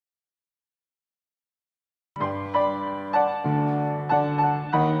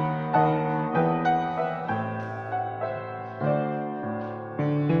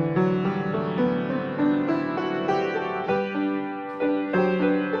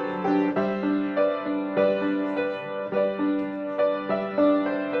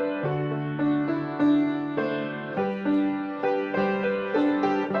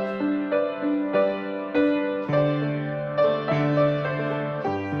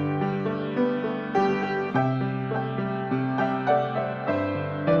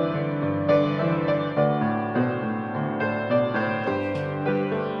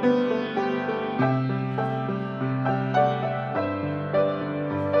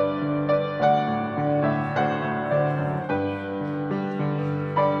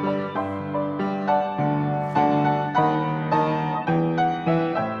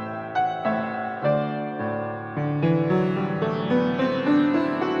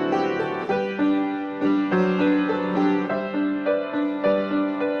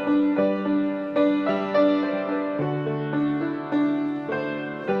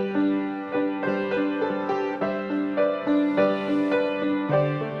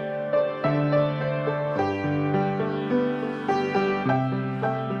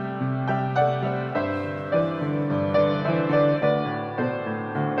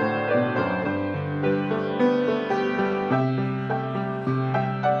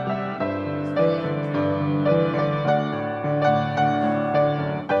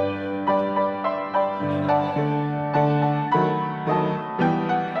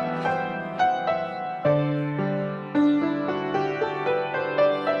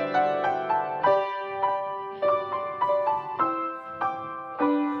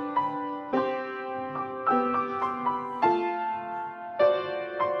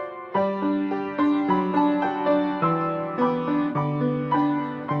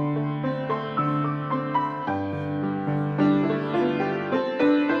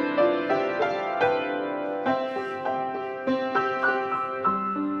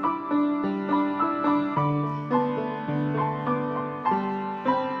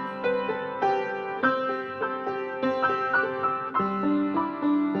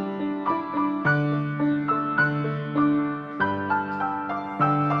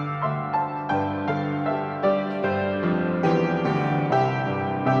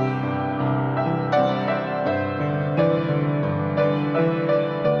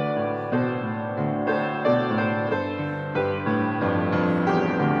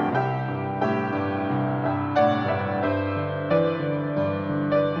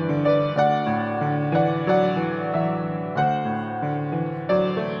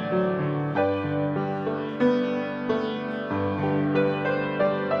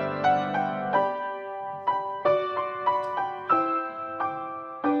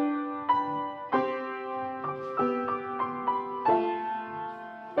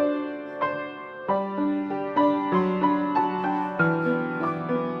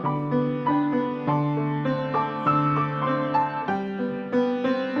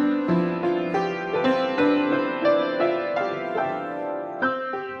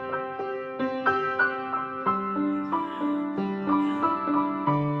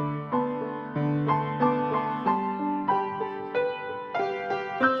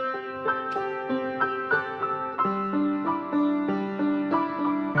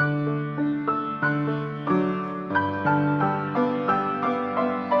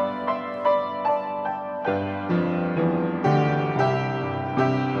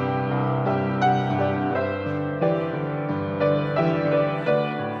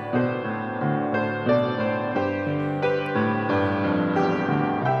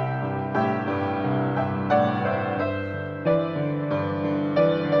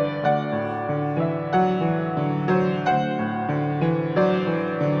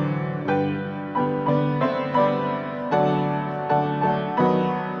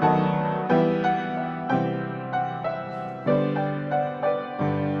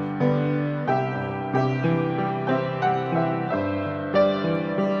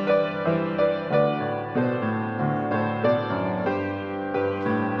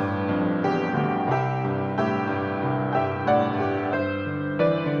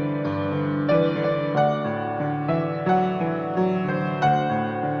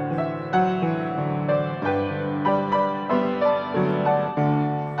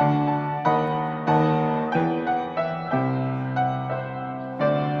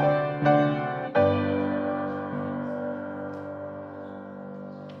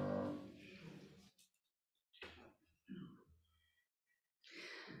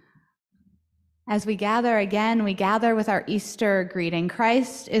As we gather again, we gather with our Easter greeting.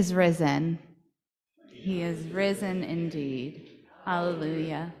 Christ is risen. He is risen indeed.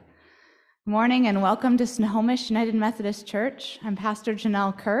 Hallelujah. Good morning and welcome to Snohomish United Methodist Church. I'm Pastor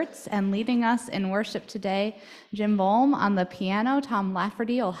Janelle Kurtz, and leading us in worship today, Jim Boehm on the piano. Tom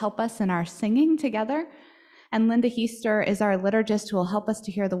Lafferty will help us in our singing together, and Linda Heister is our liturgist who will help us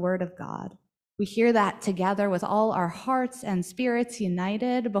to hear the word of God. We hear that together with all our hearts and spirits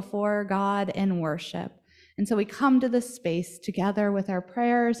united before God in worship. And so we come to this space together with our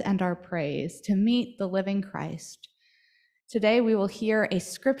prayers and our praise to meet the living Christ. Today we will hear a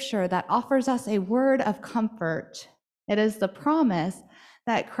scripture that offers us a word of comfort. It is the promise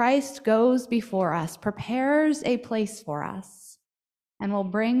that Christ goes before us, prepares a place for us, and will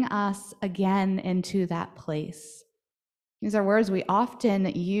bring us again into that place. These are words we often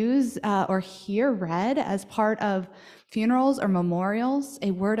use or hear read as part of funerals or memorials,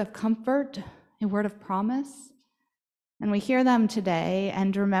 a word of comfort, a word of promise. And we hear them today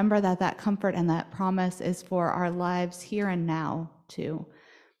and remember that that comfort and that promise is for our lives here and now too.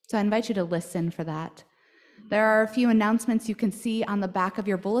 So I invite you to listen for that. There are a few announcements you can see on the back of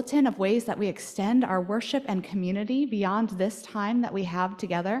your bulletin of ways that we extend our worship and community beyond this time that we have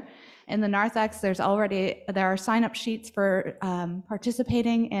together. In the narthex, there are sign-up sheets for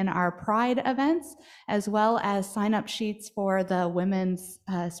participating in our Pride events, as well as sign-up sheets for the women's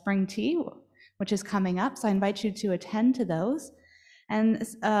spring tea, which is coming up. So I invite you to attend to those. And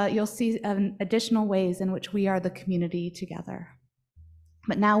you'll see additional ways in which we are the community together.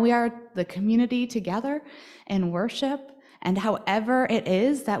 But now we are the community together in worship, and however it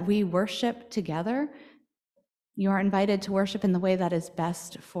is that we worship together, you are invited to worship in the way that is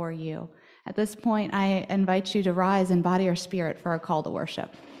best for you. At this point, I invite you to rise in body or spirit for a call to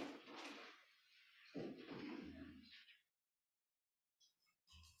worship.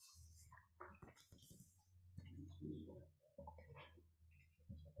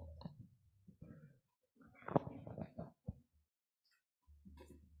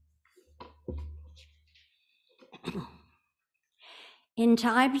 In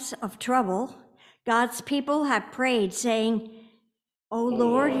times of trouble, God's people have prayed, saying, "O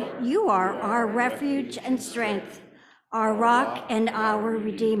Lord, you are our refuge and strength, our rock and our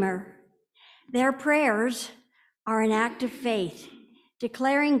Redeemer." Their prayers are an act of faith,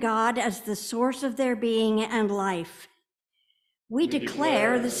 declaring God as the source of their being and life. We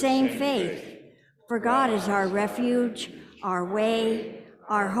declare the same faith, for God is our refuge, our way,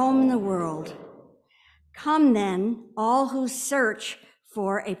 our home in the world. Come then, all who search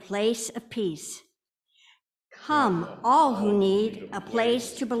for a place of peace. Come, all who need a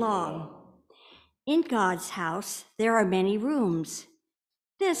place to belong. In God's house, there are many rooms.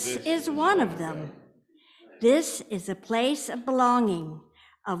 This is one of them. This is a place of belonging,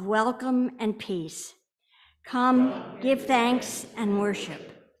 of welcome and peace. Come, give thanks and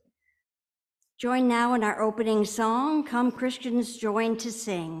worship. Join now in our opening song, "Come Christians Join to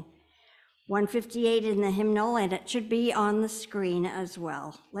Sing." 158 in the hymnal, and it should be on the screen as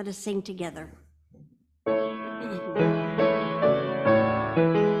well. Let us sing together.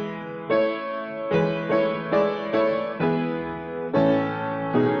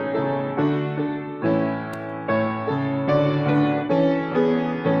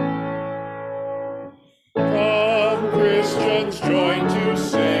 Come, Christians, join to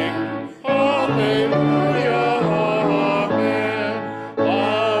sing. Hallelujah, amen.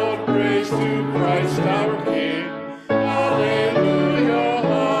 Loud praise to Christ our King. Hallelujah,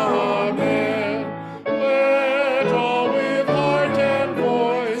 amen. Let all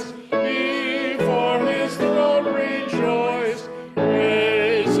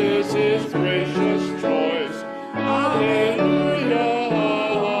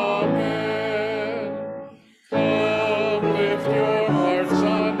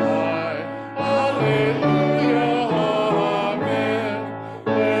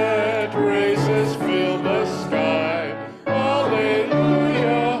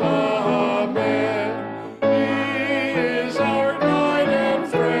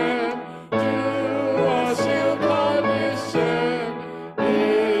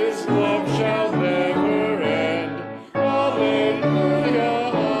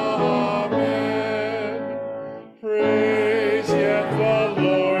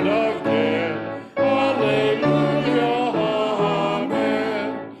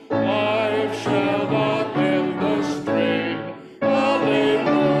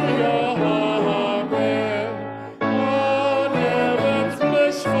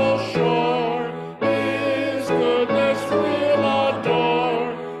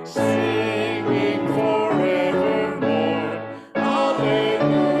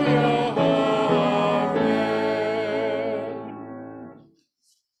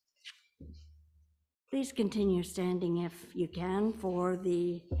Please continue standing if you can for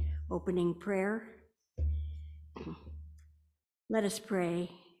the opening prayer. Let us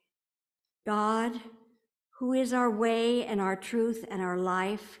pray. God, who is our way and our truth and our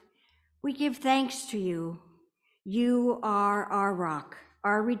life, we give thanks to you. You are our rock,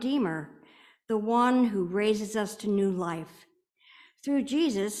 our Redeemer, the one who raises us to new life. Through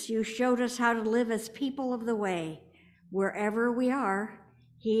Jesus, you showed us how to live as people of the way, wherever we are,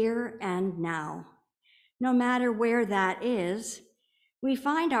 here and now. No matter where that is, we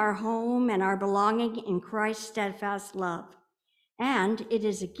find our home and our belonging in Christ's steadfast love, and it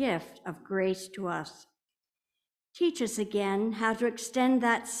is a gift of grace to us. Teach us again how to extend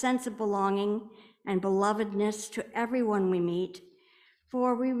that sense of belonging and belovedness to everyone we meet,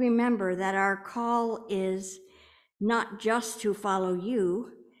 for we remember that our call is not just to follow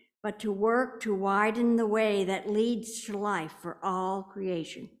you, but to work to widen the way that leads to life for all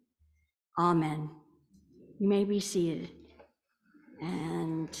creation. Amen. You may be seated.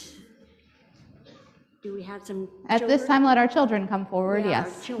 And do we have some At children? this time, let our children come forward, Yeah,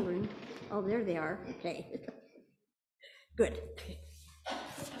 yes. our children. Oh, there they are. Okay. Good.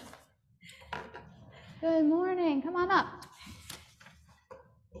 Good morning, come on up.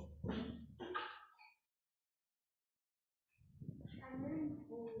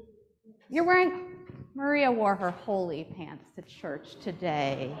 You're wearing, Maria wore her holy pants to church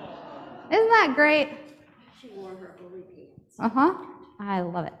today. Isn't that great? She wore her holy pants. Uh-huh, I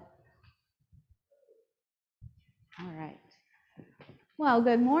love it. All right. Well,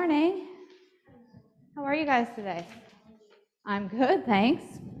 good morning. How are you guys today? I'm good, thanks.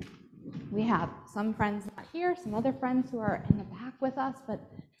 We have some friends not here, some other friends who are in the back with us, but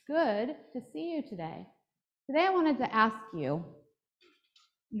good to see you today. Today I wanted to ask you,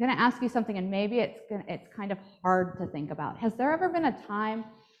 I'm going to ask you something, and maybe it's kind of hard to think about. Has there ever been a time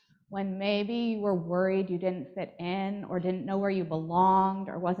when maybe you were worried you didn't fit in, or didn't know where you belonged,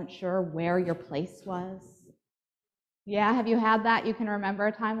 or wasn't sure where your place was? Yeah, have you had that? You can remember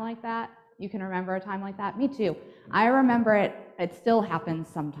a time like that? You can remember a time like that? Me too. I remember it. It still happens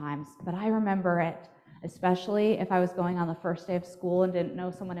sometimes, but I remember it, especially if I was going on the first day of school and didn't know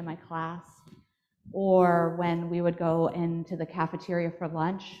someone in my class, or when we would go into the cafeteria for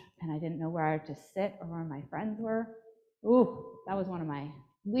lunch and I didn't know where to sit or where my friends were. Ooh, that was one of my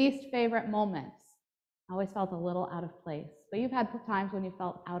least favorite moments. I always felt a little out of place. But you've had times when you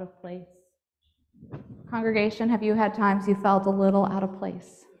felt out of place. Congregation, have you had times you felt a little out of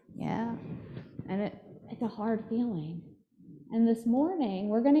place? Yeah, and it's a hard feeling. And this morning,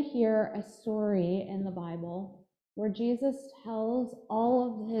 we're going to hear a story in the Bible where Jesus tells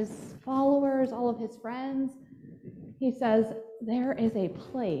all of his followers, all of his friends, he says, there is a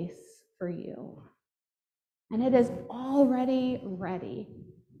place for you. And it is already ready.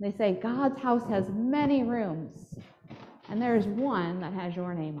 They say God's house has many rooms, and there's one that has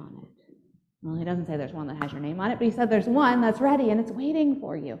your name on it. Well, he doesn't say there's one that has your name on it, but he said there's one that's ready and it's waiting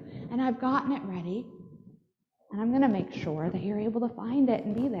for you. And I've gotten it ready, and I'm going to make sure that you're able to find it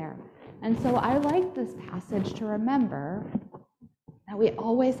and be there. And so I like this passage to remember that we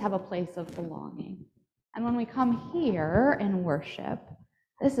always have a place of belonging. And when we come here in worship,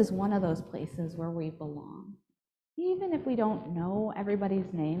 this is one of those places where we belong. Even if we don't know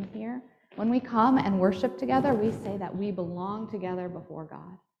everybody's name here, when we come and worship together, we say that we belong together before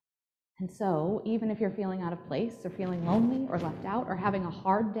God. And so, even if you're feeling out of place or feeling lonely or left out or having a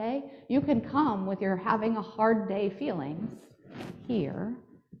hard day, you can come with your having a hard day feelings here,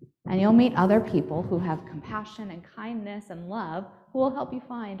 and you'll meet other people who have compassion and kindness and love who will help you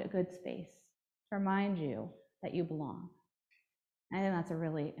find a good space to remind you that you belong. I think that's a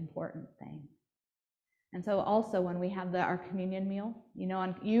really important thing. And so also when we have our communion meal,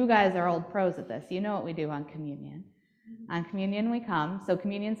 you guys are old pros at this. You know what we do on communion. On communion we come. So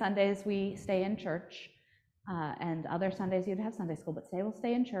communion Sundays we stay in church, and other Sundays you'd have Sunday school, but today we'll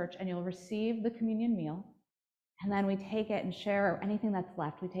stay in church and you'll receive the communion meal. And then we take it and share anything that's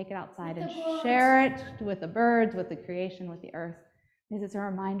left. We take it outside and share it with the birds, with the creation, with the earth. Because it's a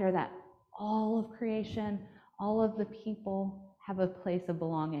reminder that all of creation, all of the people have a place of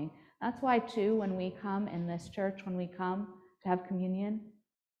belonging. That's why, too, when we come in this church, when we come to have communion,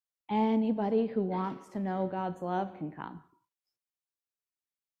 anybody who wants to know God's love can come.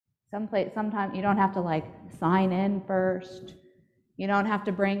 Sometimes you don't have to sign in first. You don't have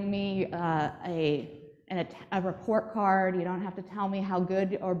to bring me a report card. You don't have to tell me how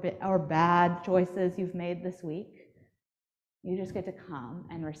good or bad choices you've made this week. You just get to come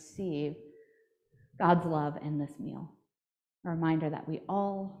and receive God's love in this meal. A reminder that we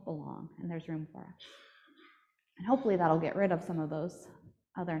all belong and there's room for us. And hopefully that'll get rid of some of those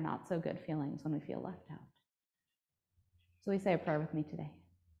other not so good feelings when we feel left out. So we say a prayer with me today.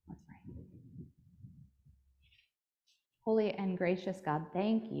 Let's pray. Holy and gracious God,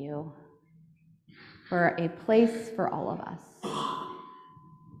 thank you for a place for all of us.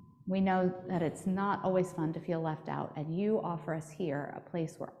 We know that it's not always fun to feel left out, and you offer us here a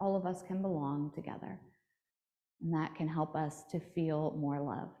place where all of us can belong together, and that can help us to feel more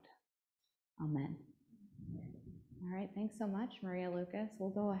loved. Amen. All right, thanks so much, Maria Lucas. We'll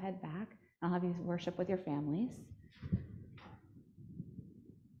go ahead back. I'll have you worship with your families.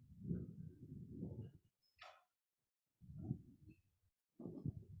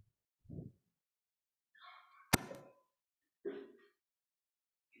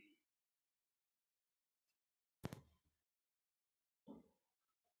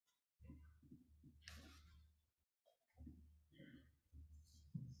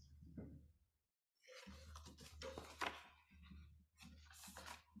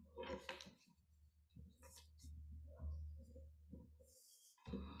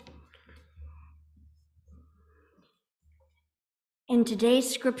 In today's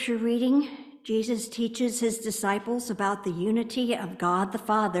scripture reading, Jesus teaches his disciples about the unity of God the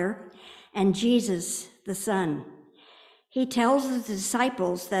Father and Jesus the Son. He tells the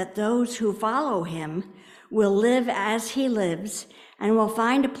disciples that those who follow him will live as he lives and will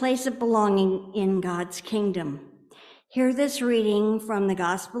find a place of belonging in God's kingdom. Hear this reading from the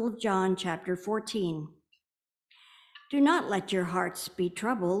Gospel of John, chapter 14. Do not let your hearts be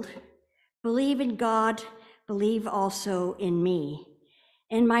troubled. Believe in God, believe also in me.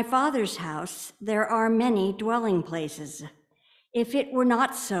 In my Father's house, there are many dwelling places. If it were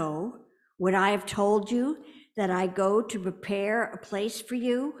not so, would I have told you that I go to prepare a place for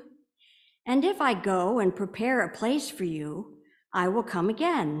you? And if I go and prepare a place for you, I will come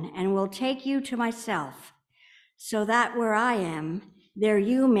again and will take you to myself, so that where I am, there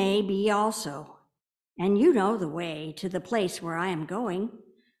you may be also. And you know the way to the place where I am going.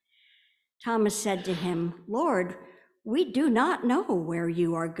 Thomas said to him, Lord, we do not know where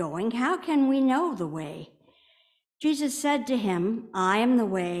you are going. How can we know the way? Jesus said to him, I am the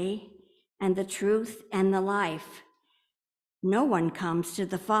way and the truth and the life. No one comes to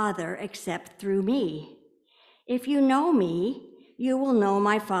the Father except through me. If you know me, you will know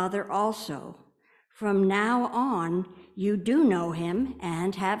my Father also. From now on, you do know him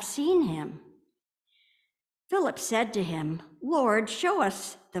and have seen him. Philip said to him, Lord, show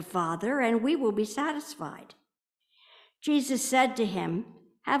us the Father, and we will be satisfied. Jesus said to him,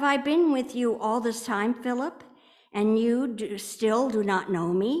 have I been with you all this time, Philip, and you still do not know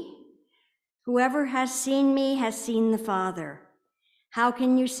me? Whoever has seen me has seen the Father. How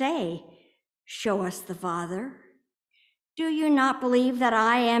can you say, show us the Father? Do you not believe that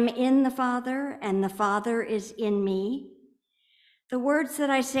I am in the Father, and the Father is in me? The words that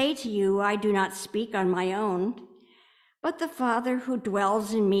I say to you, I do not speak on my own, but the Father who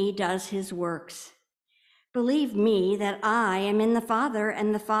dwells in me does his works. Believe me that I am in the Father,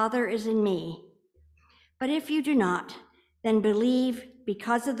 and the Father is in me. But if you do not, then believe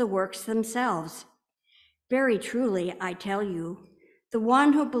because of the works themselves. Very truly, I tell you, the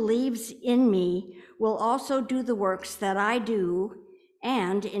one who believes in me will also do the works that I do,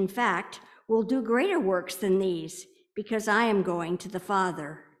 and in fact, will do greater works than these, because I am going to the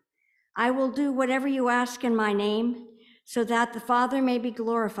Father. I will do whatever you ask in my name, so that the Father may be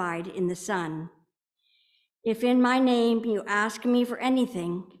glorified in the Son. If in my name you ask me for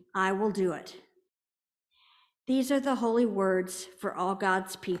anything, I will do it. These are the holy words for all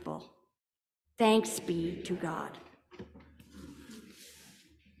God's people. Thanks be to God.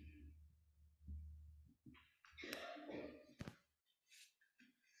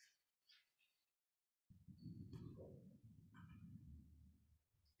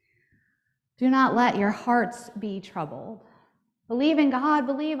 Do not let your hearts be troubled. Believe in God,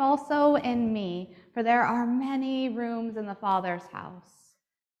 believe also in me, for there are many rooms in the Father's house.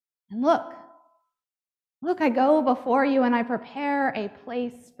 And look, I go before you and I prepare a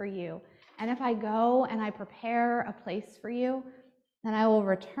place for you. And if I go and I prepare a place for you, then I will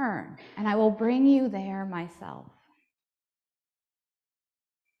return and I will bring you there myself.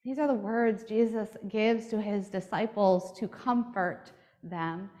 These are the words Jesus gives to his disciples to comfort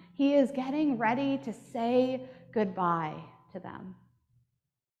them. He is getting ready to say goodbye to them.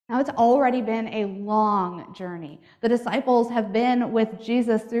 Now, it's already been a long journey. The disciples have been with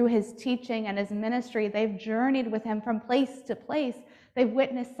Jesus through his teaching and his ministry. They've journeyed with him from place to place. They've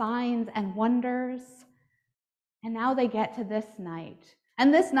witnessed signs and wonders. And now they get to this night.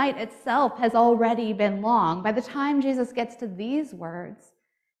 And this night itself has already been long. By the time Jesus gets to these words,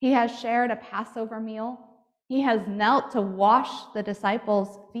 he has shared a Passover meal. He has knelt to wash the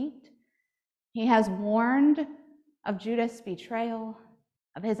disciples' feet. He has warned of Judas' betrayal,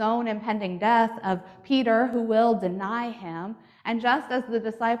 of his own impending death, of Peter who will deny him. And just as the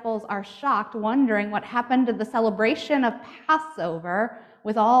disciples are shocked, wondering what happened to the celebration of Passover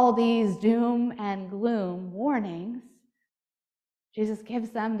with all these doom and gloom warnings, Jesus gives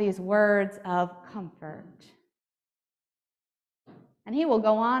them these words of comfort. And he will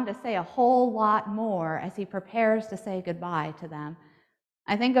go on to say a whole lot more as he prepares to say goodbye to them.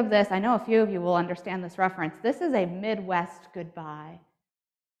 I think of this, I know a few of you will understand this reference. This is a Midwest goodbye.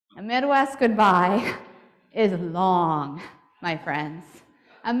 A Midwest goodbye is long, my friends.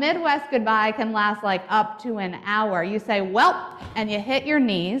 A Midwest goodbye can last like up to an hour. You say, well, and you hit your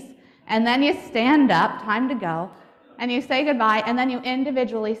knees, and then you stand up, time to go, and you say goodbye, and then you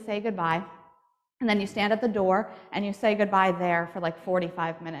individually say goodbye, and then you stand at the door, and you say goodbye there for like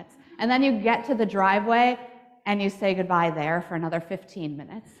 45 minutes. And then you get to the driveway, and you say goodbye there for another 15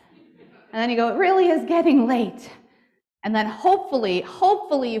 minutes. And then you go, it really is getting late. And then hopefully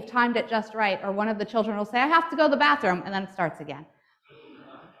you've timed it just right, or one of the children will say, I have to go to the bathroom, and then it starts again.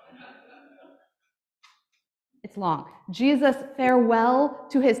 It's long. Jesus' farewell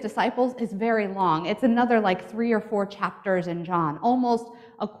to his disciples is very long. It's another like 3 or 4 chapters in John. Almost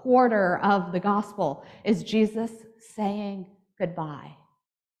a quarter of the gospel is Jesus saying goodbye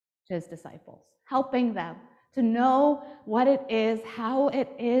to his disciples, helping them to know what it is, how it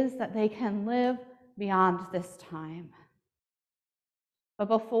is that they can live beyond this time. But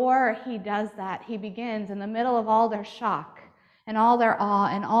before he does that, he begins in the middle of all their shock and all their awe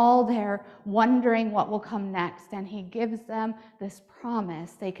and all their wondering what will come next, and he gives them this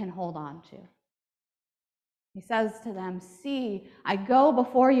promise they can hold on to. He says to them, see, I go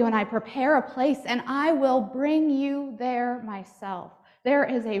before you and I prepare a place, and I will bring you there myself. There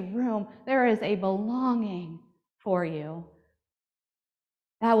is a room, there is a belonging for you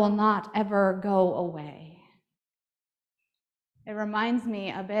that will not ever go away. It reminds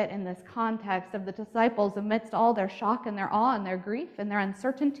me a bit in this context of the disciples amidst all their shock and their awe and their grief and their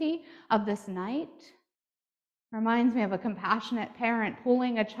uncertainty of this night. It reminds me of a compassionate parent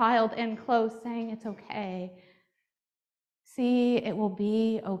pulling a child in close, saying, it's okay. See, it will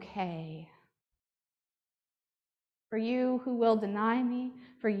be okay. For you who will deny me,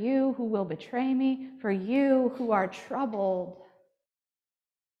 for you who will betray me, for you who are troubled,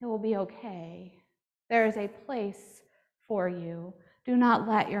 it will be okay. There is a place for you. Do not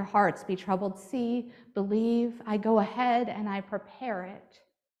let your hearts be troubled. See, believe, I go ahead and I prepare it,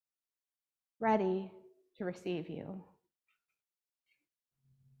 ready to receive you.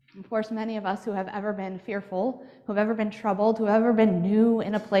 Of course, many of us who have ever been fearful, who have ever been troubled, who have ever been new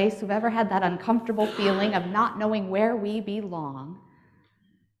in a place, who've ever had that uncomfortable feeling of not knowing where we belong,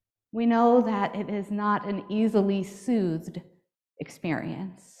 we know that it is not an easily soothed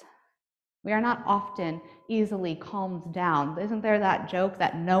experience. We are not often easily calmed down. Isn't there that joke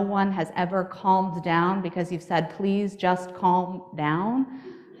that no one has ever calmed down because you've said, please just calm down?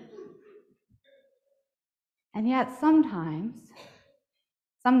 And yet sometimes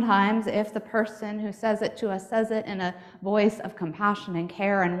if the person who says it to us says it in a voice of compassion and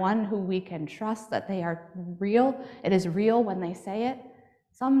care, and one who we can trust that they are real, it is real when they say it,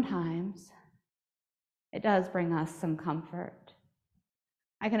 sometimes it does bring us some comfort.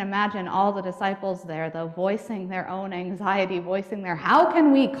 I can imagine all the disciples there, though, voicing their own anxiety, voicing their, how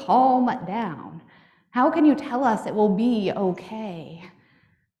can we calm down? How can you tell us it will be okay?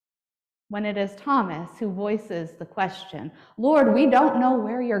 When it is Thomas who voices the question, Lord, we don't know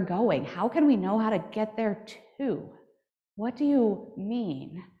where you're going. How can we know how to get there too? What do you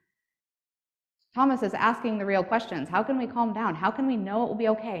mean? Thomas is asking the real questions. How can we calm down? How can we know it will be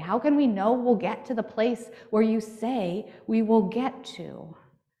okay? How can we know we'll get to the place where you say we will get to?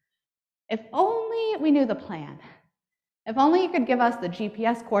 If only we knew the plan. If only you could give us the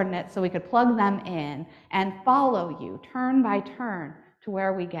GPS coordinates so we could plug them in and follow you turn by turn to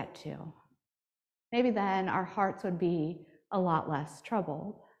where we get to. Maybe then our hearts would be a lot less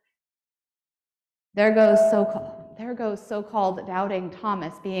troubled. There goes so-called doubting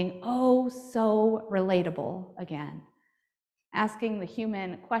Thomas being oh so relatable again, asking the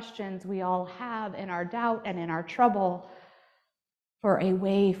human questions we all have in our doubt and in our trouble for a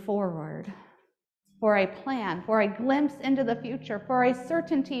way forward, for a plan, for a glimpse into the future, for a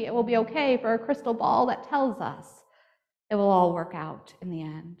certainty it will be okay, for a crystal ball that tells us it will all work out in the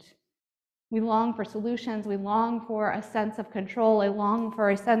end. We long for solutions. We long for a sense of control. We long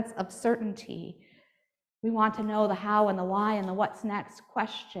for a sense of certainty. We want to know the how and the why and the what's next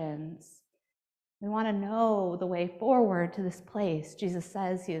questions. We want to know the way forward to this place Jesus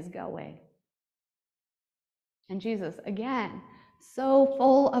says he is going. And Jesus, again, so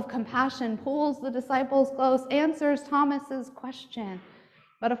full of compassion, pulls the disciples close, answers Thomas's question.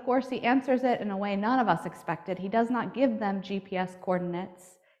 But of course, he answers it in a way none of us expected. He does not give them GPS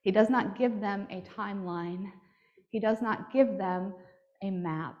coordinates. He does not give them a timeline. He does not give them a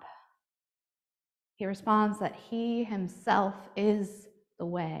map. He responds that he himself is the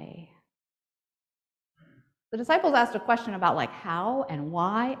way. The disciples asked a question about like how and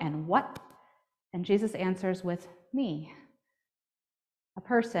why and what, and Jesus answers with me. A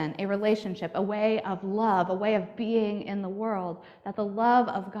person, a relationship, a way of love, a way of being in the world, that the love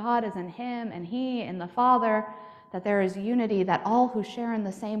of God is in him and he in the Father, that there is unity, that all who share in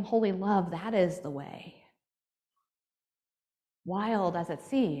the same holy love, that is the way. Wild as it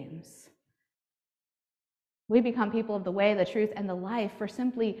seems, we become people of the way, the truth, and the life for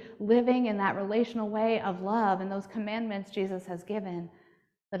simply living in that relational way of love and those commandments Jesus has given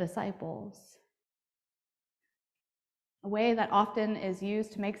the disciples. A way that often is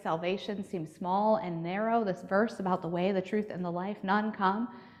used to make salvation seem small and narrow. This verse about the way, the truth, and the life, none come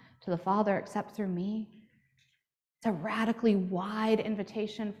to the Father except through me. It's a radically wide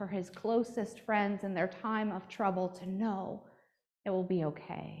invitation for his closest friends in their time of trouble to know it will be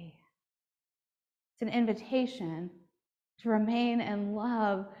okay. It's an invitation to remain in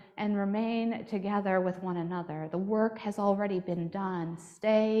love and remain together with one another. The work has already been done.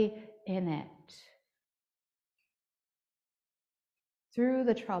 Stay in it. Through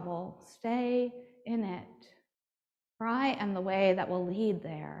the trouble, stay in it. For I am the way that will lead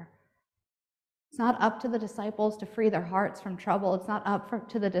there. It's not up to the disciples to free their hearts from trouble. It's not up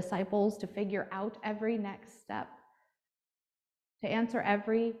to the disciples to figure out every next step, to answer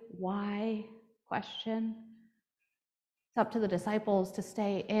every why question. It's up to the disciples to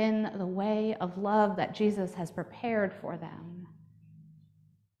stay in the way of love that Jesus has prepared for them,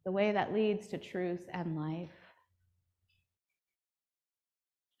 the way that leads to truth and life.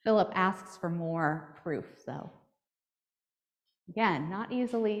 Philip asks for more proof, though. Again, not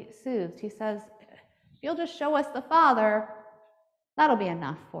easily soothed. He says, if you'll just show us the Father, that'll be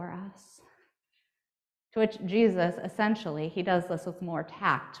enough for us. To which Jesus, essentially, he does this with more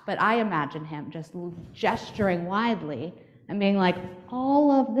tact, but I imagine him just gesturing widely and being like, all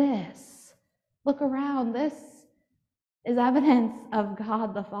of this, look around, this is evidence of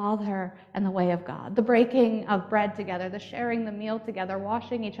God the Father and the way of God. The breaking of bread together, the sharing the meal together,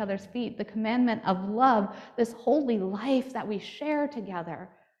 washing each other's feet, the commandment of love, this holy life that we share together,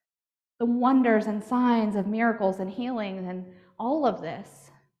 the wonders and signs of miracles and healings, and all of this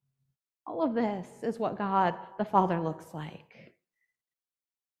is what God the Father looks like.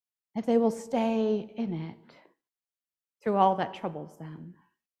 If they will stay in it through all that troubles them,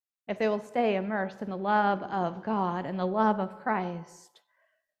 if they will stay immersed in the love of God and the love of Christ,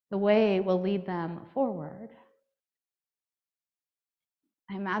 the way will lead them forward.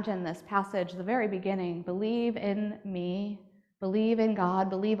 I imagine this passage, the very beginning, believe in me, believe in God,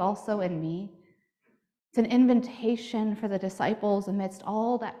 believe also in me. It's an invitation for the disciples amidst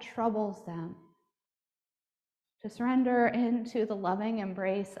all that troubles them to surrender into the loving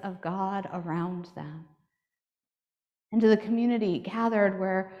embrace of God around them, into the community gathered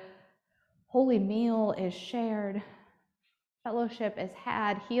where holy meal is shared, fellowship is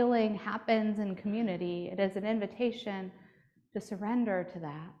had, healing happens in community. It is an invitation to surrender to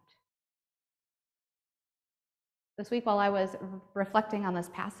that. This week, while I was reflecting on this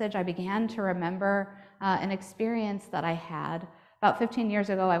passage, I began to remember an experience that I had. About 15 years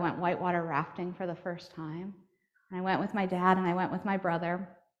ago, I went whitewater rafting for the first time. I went with my dad and I went with my brother.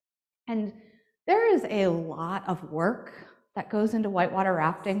 And there is a lot of work that goes into whitewater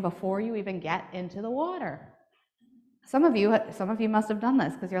rafting before you even get into the water. Some of you must have done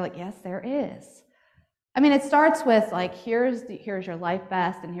this because you're like, yes, there is. I mean, it starts with like, here's your life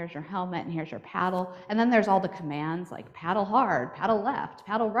vest, and here's your helmet, and here's your paddle. And then there's all the commands like paddle hard, paddle left,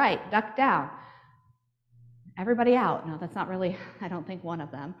 paddle right, duck down. Everybody out. No, that's not really, I don't think, one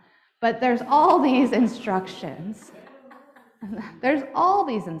of them. But there's all these instructions. There's all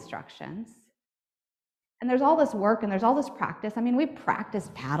these instructions. And there's all this work and there's all this practice. I mean, we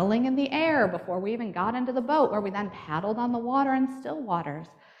practiced paddling in the air before we even got into the boat, where we then paddled on the water in still waters.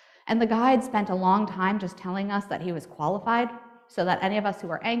 And the guide spent a long time just telling us that he was qualified so that any of us who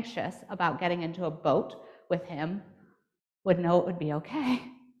were anxious about getting into a boat with him would know it would be okay.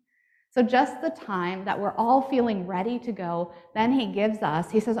 So just the time that we're all feeling ready to go, then he gives us,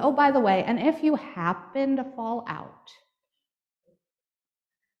 he says, oh, by the way, and if you happen to fall out,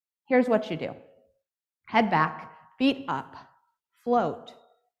 here's what you do. Head back, feet up, float,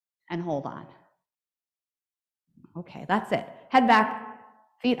 and hold on. Okay, that's it. Head back,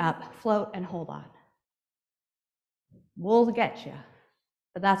 feet up, float, and hold on. We'll get you,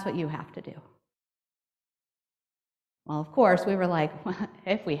 but that's what you have to do. Well, of course, we were like,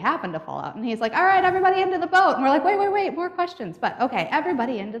 if we happen to fall out. And he's like, all right, everybody into the boat. And we're like, wait, more questions. But okay,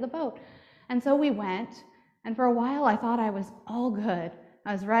 everybody into the boat. And so we went, and for a while I thought I was all good.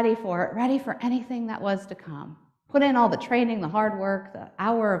 I was ready for it, ready for anything that was to come. Put in all the training, the hard work, the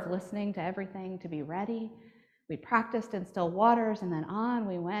hour of listening to everything to be ready. We practiced in still waters, and then on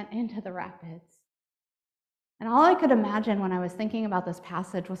we went into the rapids. And all I could imagine when I was thinking about this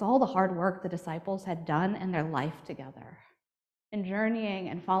passage was all the hard work the disciples had done in their life together, in journeying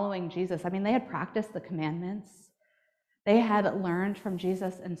and following Jesus. I mean, they had practiced the commandments. They had learned from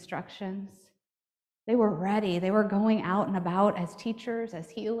Jesus' instructions. They were ready. They were going out and about as teachers, as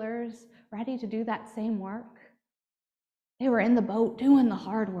healers, ready to do that same work. They were in the boat doing the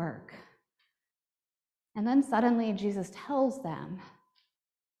hard work. And then suddenly Jesus tells them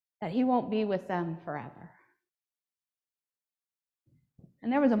that he won't be with them forever.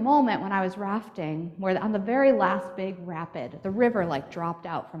 And there was a moment when I was rafting where on the very last big rapid, the river like dropped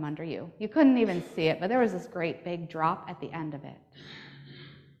out from under you. You couldn't even see it, but there was this great big drop at the end of it.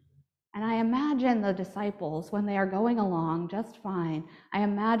 And I imagine the disciples, when they are going along just fine, I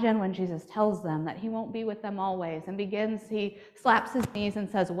imagine when Jesus tells them that he won't be with them always and he slaps his knees and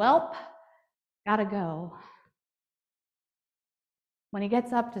says, "Welp, gotta go." When he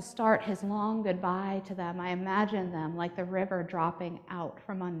gets up to start his long goodbye to them, I imagine them like the river dropping out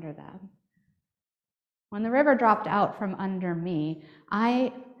from under them. When the river dropped out from under me,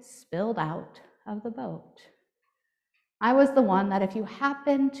 I spilled out of the boat. I was the one that if you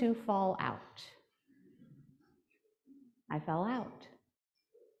happen to fall out, I fell out.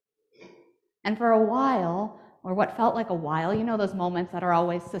 And for a while, or what felt like a while, you know those moments that are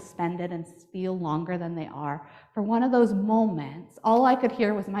always suspended and feel longer than they are. For one of those moments, all I could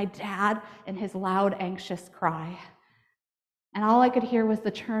hear was my dad and his loud, anxious cry. And all I could hear was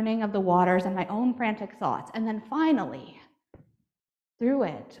the churning of the waters and my own frantic thoughts. And then finally, through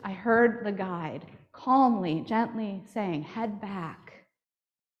it, I heard the guide calmly, gently saying, "Head back,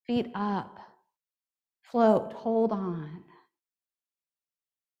 feet up, float, hold on."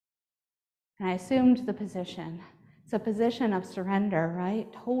 And I assumed the position. It's a position of surrender,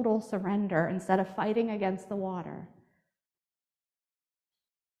 right? Total surrender instead of fighting against the water.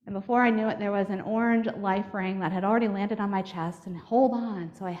 And before I knew it, there was an orange life ring that had already landed on my chest, and hold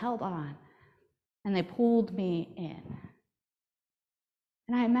on. So I held on, and they pulled me in.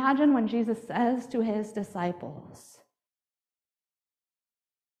 And I imagine when Jesus says to his disciples,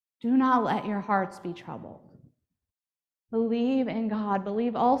 "Do not let your hearts be troubled. Believe in God.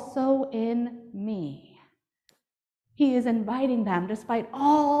 Believe also in me." He is inviting them, despite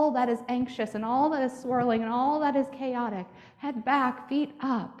all that is anxious and all that is swirling and all that is chaotic, head back, feet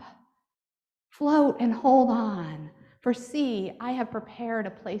up, float and hold on. For see, I have prepared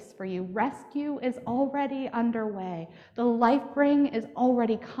a place for you. Rescue is already underway. The life ring is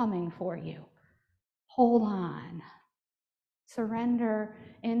already coming for you. Hold on. Surrender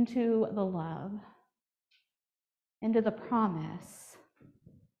into the love, into the promise.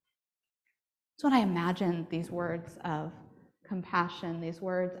 That's what I imagine these words of compassion, these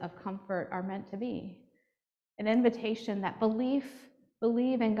words of comfort are meant to be. An invitation that believe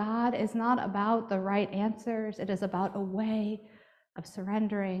in God is not about the right answers. It is about a way of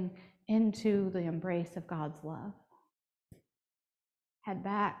surrendering into the embrace of God's love. Head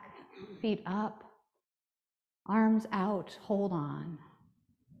back, feet up, arms out, hold on.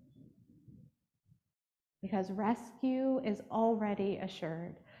 Because rescue is already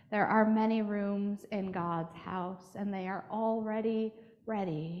assured. There are many rooms in God's house, and they are already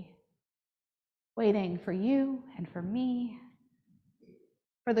ready, waiting for you and for me,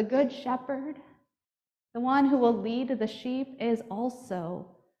 for the good shepherd. The one who will lead the sheep is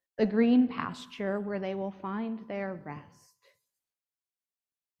also the green pasture where they will find their rest.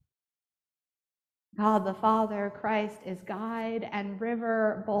 God the Father, Christ is guide and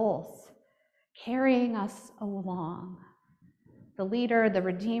river both, carrying us along. The leader, the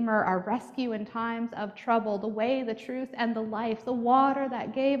redeemer, our rescue in times of trouble, the way, the truth, and the life, the water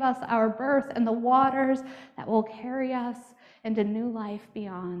that gave us our birth, and the waters that will carry us into new life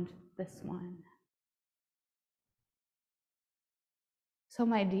beyond this one. So,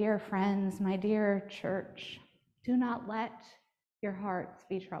 my dear friends, my dear church, do not let your hearts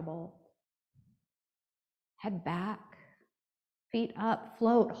be troubled. Head back, feet up,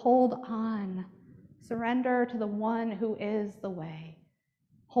 float, hold on. Surrender to the one who is the way.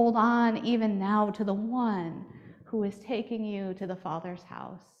 Hold on even now to the one who is taking you to the Father's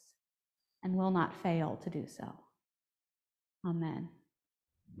house and will not fail to do so. Amen.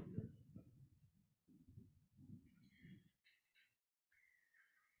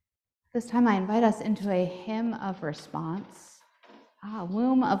 This time I invite us into a hymn of response.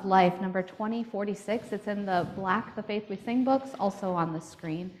 Womb of Life, number 2046. It's in the Black, the Faith We Sing books, also on the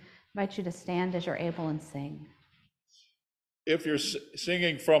screen. I invite you to stand as you're able and sing. If you're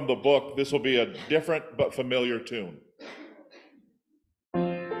singing from the book, this will be a different but familiar tune.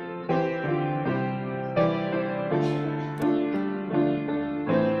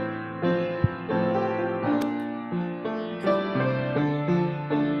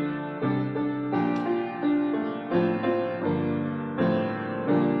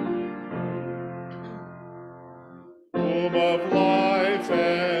 Womb of life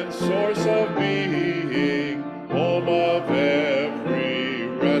and source of being, home of every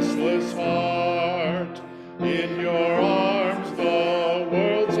restless heart. In your arms the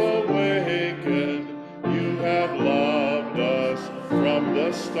world's awakened. You have loved us from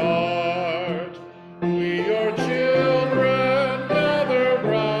the start. We, your children, gather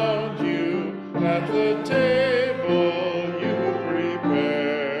round you at the table you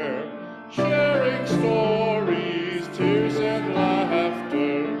prepare, sharing stories, tears and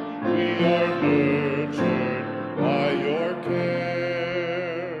laughter. We are nurtured by your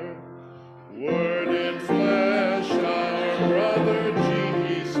care. Word in flesh, our brother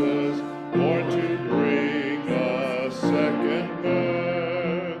Jesus, born to bring us second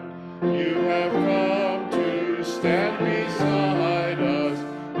birth. You have come to stand beside us,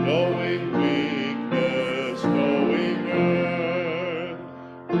 knowing weakness, knowing earth.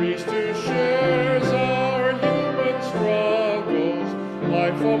 Priest who shares our human struggles,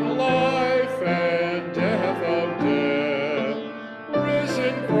 life of life and death of death.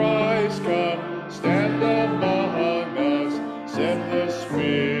 Risen Christ, come stand among us, send the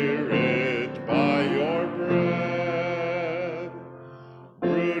Spirit by your breath.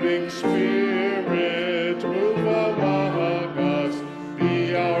 Brooding Spirit, move among us,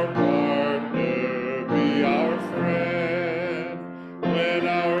 be our partner, be our friend. When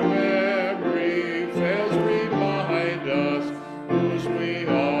our memory fails, remind us whose we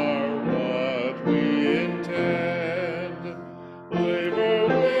are, what we intend. Labor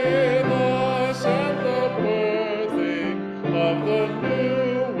with us at the birthing of the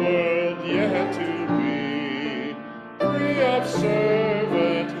new world yet to be. Free of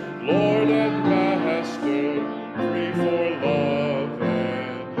servant, Lord and Master, free for love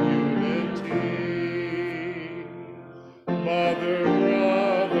and unity. Mother,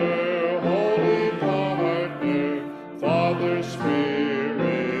 brother, holy partner, Father,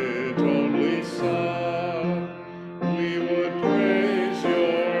 Spirit, only Son, we would praise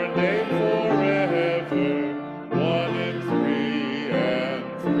your name forever, one in three and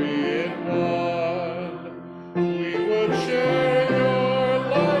three in one. We would share your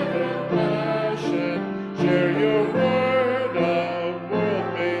life and passion, share your word of world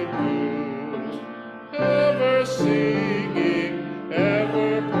made good, ever singing,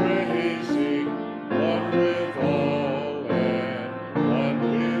 ever praising, one with all and one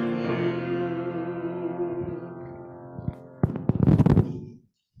with you.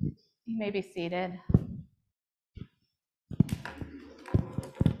 You may be seated.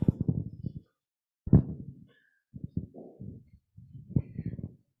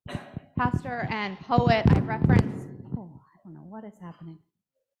 Pastor and poet, I reference, I don't know what is happening.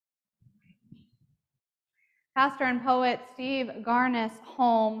 Pastor and poet Steve Garnis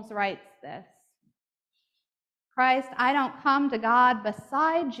Holmes writes this: Christ, I don't come to God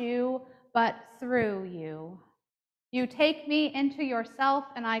beside you, but through you. You take me into yourself,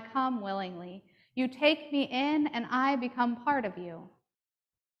 and I come willingly. You take me in, and I become part of you.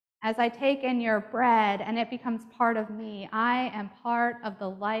 As I take in your bread, and it becomes part of me, I am part of the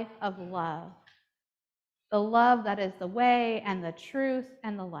life of love, the love that is the way and the truth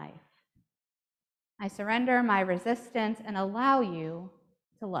and the life. I surrender my resistance and allow you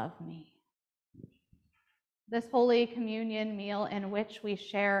to love me. This Holy Communion meal in which we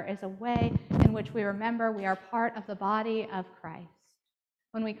share is a way in which we remember we are part of the body of Christ.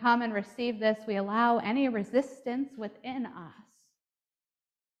 When we come and receive this, we allow any resistance within us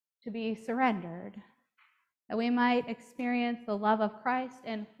to be surrendered, that we might experience the love of Christ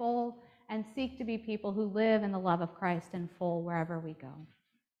in full and seek to be people who live in the love of Christ in full wherever we go.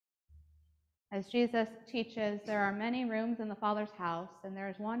 As Jesus teaches, there are many rooms in the Father's house, and there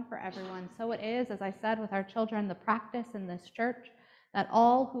is one for everyone. So it is, as I said with our children, the practice in this church that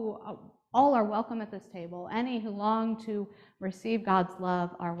all are welcome at this table. Any who long to receive God's love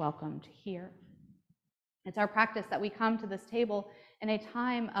are welcomed here. It's our practice that we come to this table in a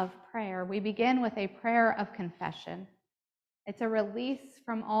time of prayer. We begin with a prayer of confession. It's a release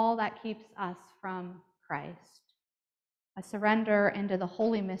from all that keeps us from Christ. a surrender into the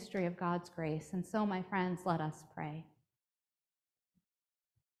holy mystery of God's grace. And so, my friends, let us pray.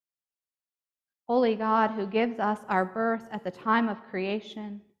 Holy God, who gives us our birth at the time of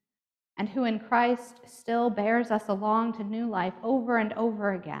creation, and who in Christ still bears us along to new life over and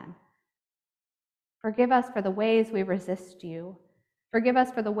over again, forgive us for the ways we resist you. Forgive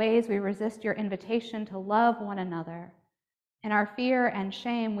us for the ways we resist your invitation to love one another. In our fear and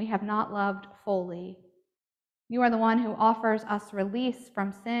shame, we have not loved fully. You are the one who offers us release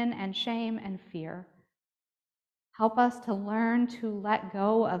from sin and shame and fear. Help us to learn to let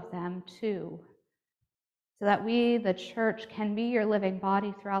go of them too, so that we, the church, can be your living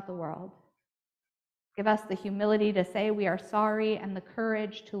body throughout the world. Give us the humility to say we are sorry and the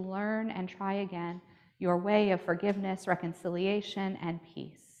courage to learn and try again your way of forgiveness, reconciliation, and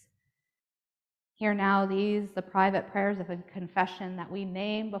peace. Hear now these, the private prayers of a confession that we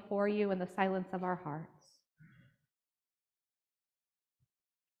name before you in the silence of our hearts.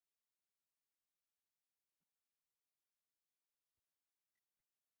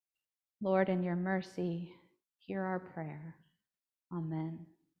 Lord, in your mercy, hear our prayer. Amen.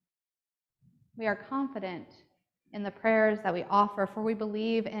 We are confident in the prayers that we offer, for we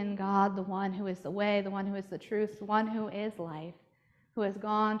believe in God, the one who is the way, the one who is the truth, the one who is life, who has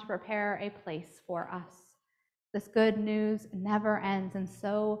gone to prepare a place for us. This good news never ends, and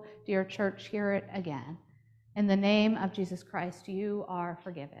so, dear church, hear it again. In the name of Jesus Christ, you are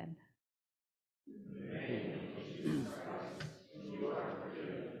forgiven. In the name of Jesus Christ, you are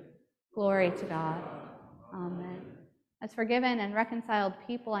forgiven. Glory to God. Amen. As forgiven and reconciled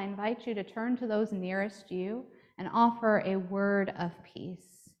people, I invite you to turn to those nearest you and offer a word of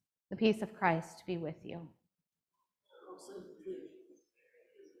peace. The peace of Christ be with you.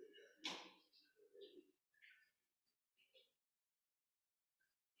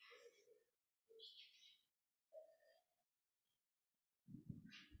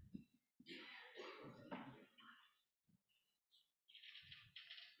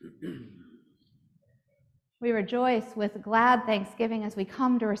 We rejoice with glad thanksgiving as we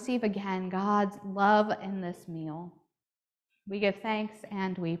come to receive again God's love in this meal. We give thanks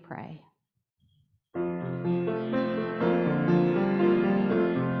and we pray.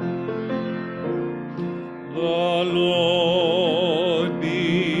 The Lord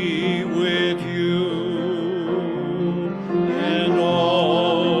be with you, and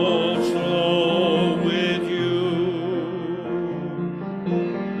also with you.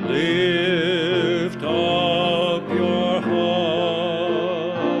 Lift up your hearts.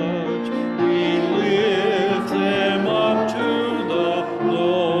 We lift them up to the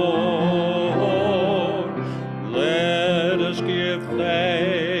Lord. Let us give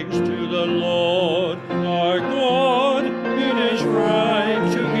thanks to the Lord our God. It is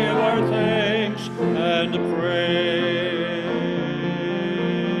right to give our thanks and praise.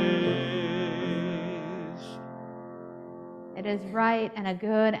 It is right and a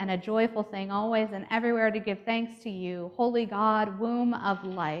good and a joyful thing always and everywhere to give thanks to you, holy God, womb of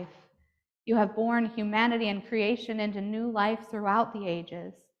life. You have borne humanity and creation into new life throughout the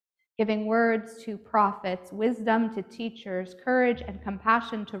ages, giving words to prophets, wisdom to teachers, courage and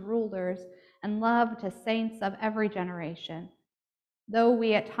compassion to rulers, and love to saints of every generation. Though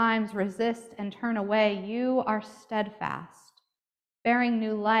we at times resist and turn away, you are steadfast, bearing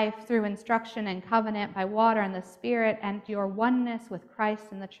new life through instruction and covenant by water and the Spirit, and your oneness with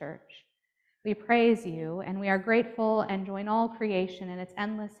Christ in the church. We praise you, and we are grateful and join all creation in its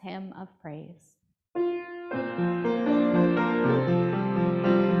endless hymn of praise.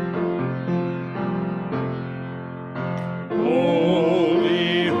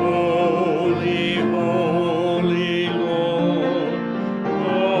 Holy, holy, holy Lord,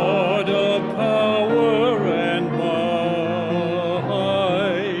 God of power and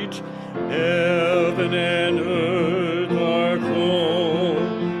might, heaven and earth are full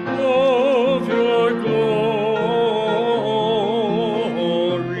of your glory.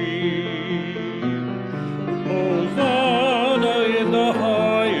 Hosanna in the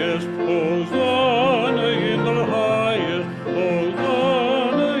highest, Hosanna in the highest,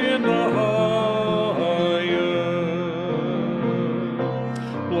 Hosanna in the highest.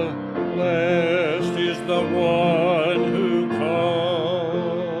 Blessed is the one who comes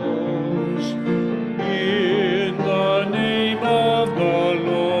in the name of the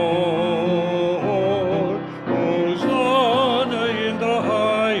Lord. Hosanna in the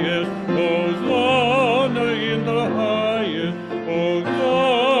highest, Hosanna in the highest, Hosanna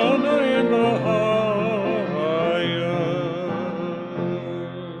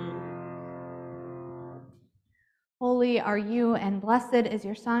are you, and blessed is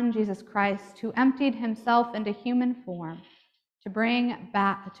your Son, Jesus Christ, who emptied himself into human form to bring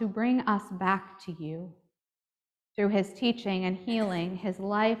us back to you. Through his teaching and healing, his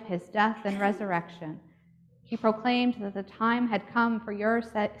life, his death, and resurrection, he proclaimed that the time had come for your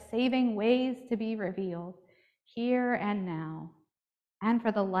saving ways to be revealed here and now, and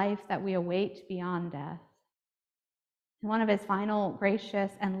for the life that we await beyond death. In one of his final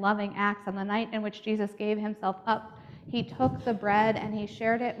gracious and loving acts on the night in which Jesus gave himself up, he took the bread and he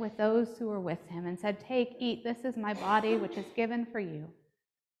shared it with those who were with him and said, "Take, eat, this is my body which is given for you.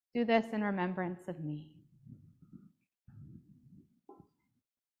 Do this in remembrance of me."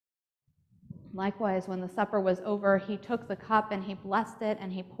 Likewise, when the supper was over, he took the cup and he blessed it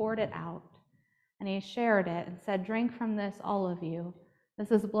and he poured it out. And he shared it and said, "Drink from this, all of you.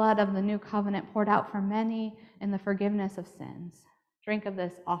 This is blood of the new covenant poured out for many in the forgiveness of sins. Drink of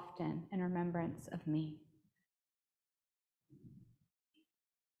this often in remembrance of me."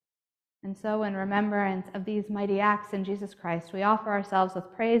 And so, in remembrance of these mighty acts in Jesus Christ, we offer ourselves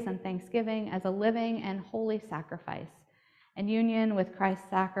with praise and thanksgiving as a living and holy sacrifice, in union with Christ's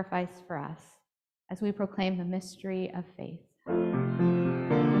sacrifice for us, as we proclaim the mystery of faith.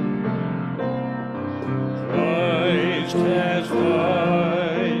 Christ has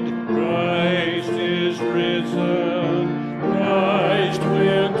died, Christ is risen, Christ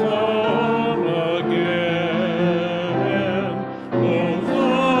will come again.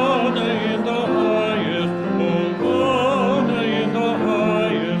 Hosanna in the highest, Hosanna in the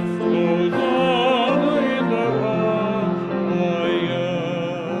highest, Hosanna in the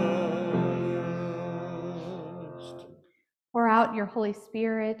highest. Pour out your Holy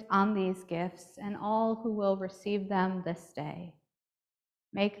Spirit on these gifts and all who will receive them this day.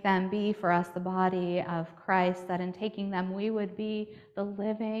 Make them be for us the body of Christ, that in taking them we would be the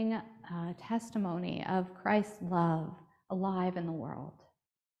living testimony of Christ's love alive in the world.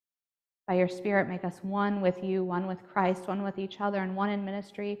 By your Spirit, make us one with you, one with Christ, one with each other, and one in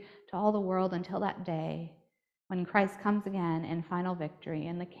ministry to all the world until that day when Christ comes again in final victory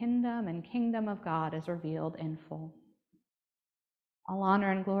and the kingdom of God is revealed in full. All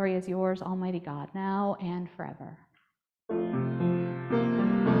honor and glory is yours, Almighty God, now and forever. Amen.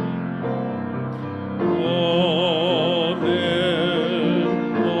 Amen.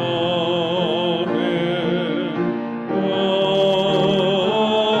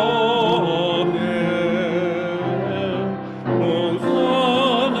 Amen.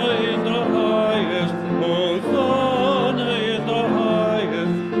 Hosanna in the highest, Hosanna in the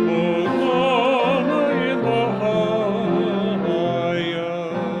highest, Hosanna in the highest.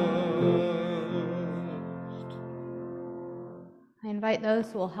 I invite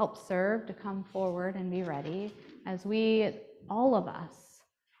those who will help serve to come forward and be ready as we, all of us,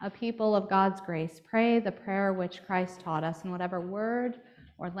 a people of God's grace, pray the prayer which Christ taught us in whatever word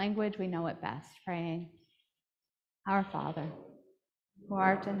or language we know it best, praying, "Our Father, who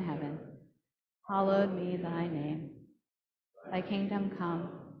art in heaven, hallowed be thy name. Thy kingdom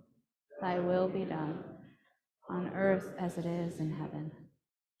come, thy will be done, on earth as it is in heaven.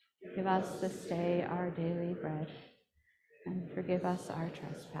 Give us this day our daily bread, and forgive us our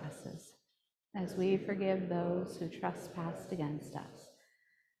trespasses, as we forgive those who trespass against us.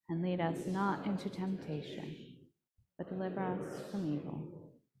 And lead us not into temptation, but deliver us from evil.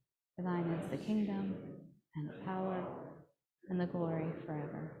 For thine is the kingdom, and the power, and the glory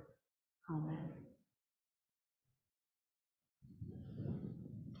forever. Amen.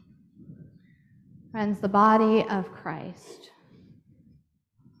 Friends, the body of Christ,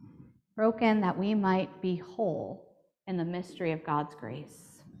 broken that we might be whole in the mystery of God's grace.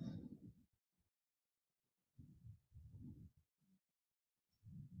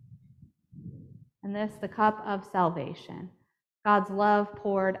 And this, the cup of salvation, God's love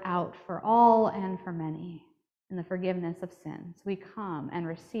poured out for all and for many in the forgiveness of sins. We come and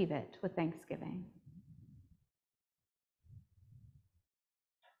receive it with thanksgiving.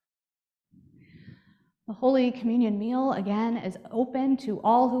 The Holy Communion meal, again, is open to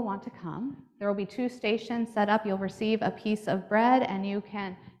all who want to come. There will be 2 stations set up. You'll receive a piece of bread, and you'll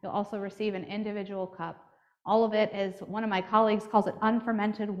also receive an individual cup. All of it is, one of my colleagues calls it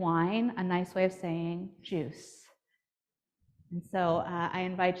unfermented wine, a nice way of saying juice. And so I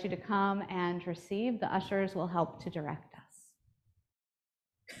invite you to come and receive. The ushers will help to direct us.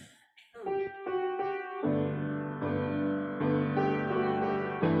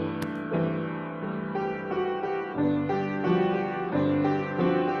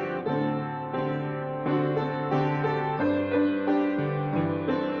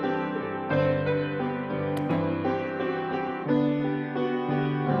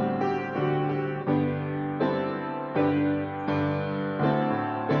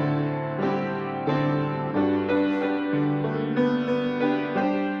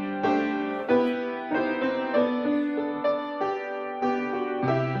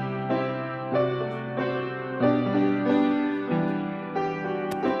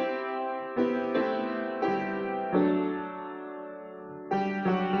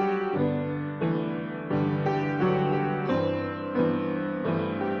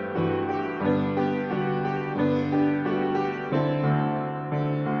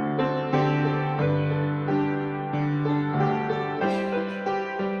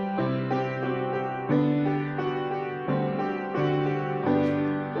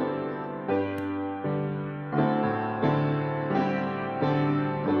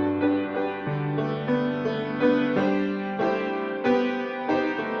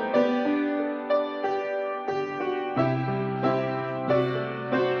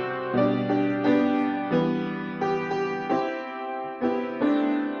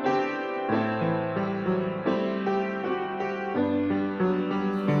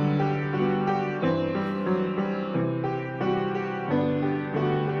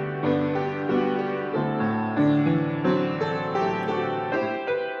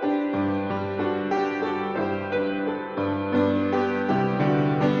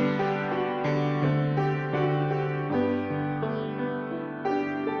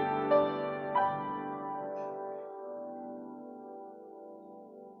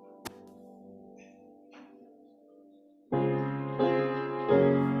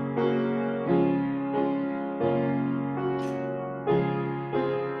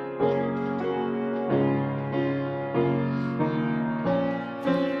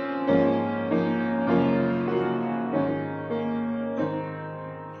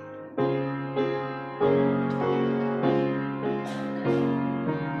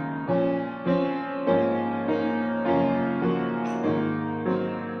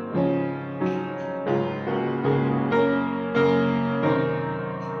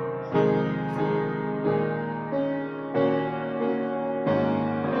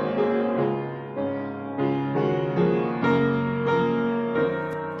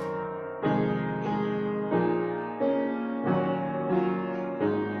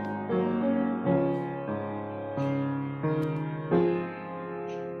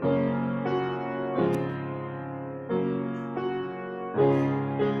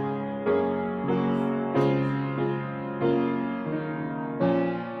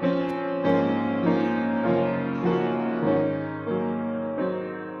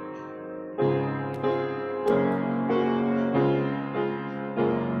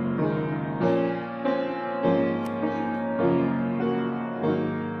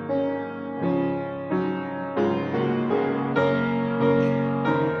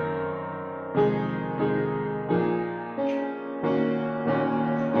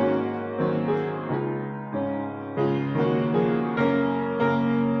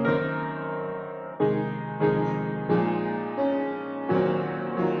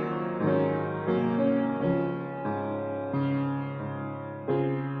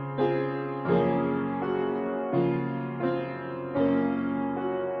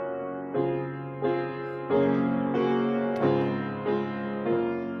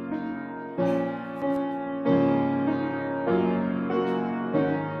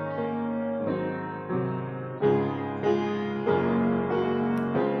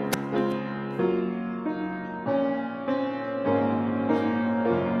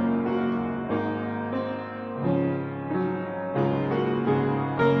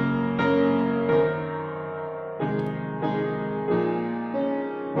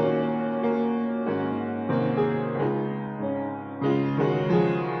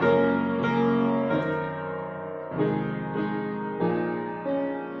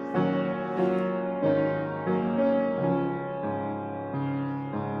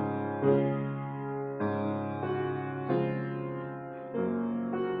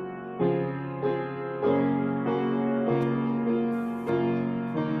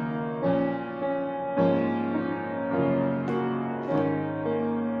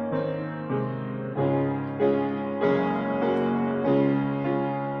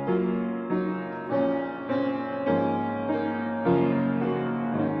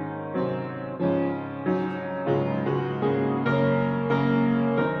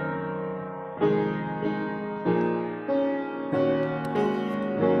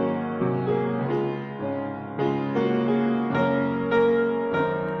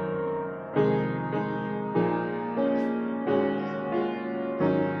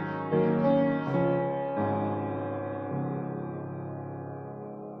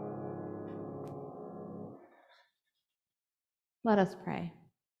 Let us pray.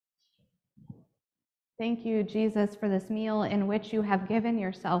 Thank you, Jesus, for this meal in which you have given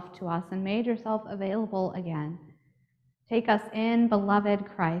yourself to us and made yourself available again. Take us in, beloved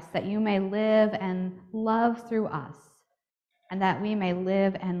Christ, that you may live and love through us, and that we may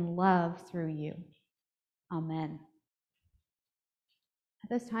live and love through you. Amen. At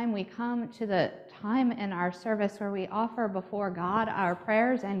this time, we come to the time in our service where we offer before God our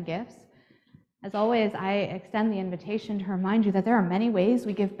prayers and gifts. As always, I extend the invitation to remind you that there are many ways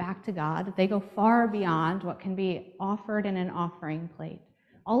we give back to God. They go far beyond what can be offered in an offering plate.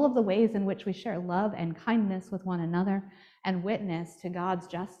 All of the ways in which we share love and kindness with one another and witness to God's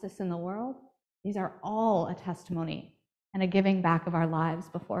justice in the world, these are all a testimony and a giving back of our lives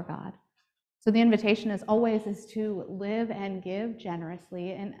before God. So the invitation, as always, is to live and give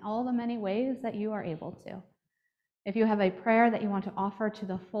generously in all the many ways that you are able to. If you have a prayer that you want to offer to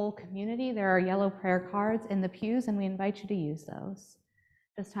the full community, there are yellow prayer cards in the pews, and we invite you to use those.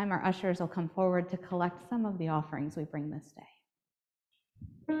 This time, our ushers will come forward to collect some of the offerings we bring this day.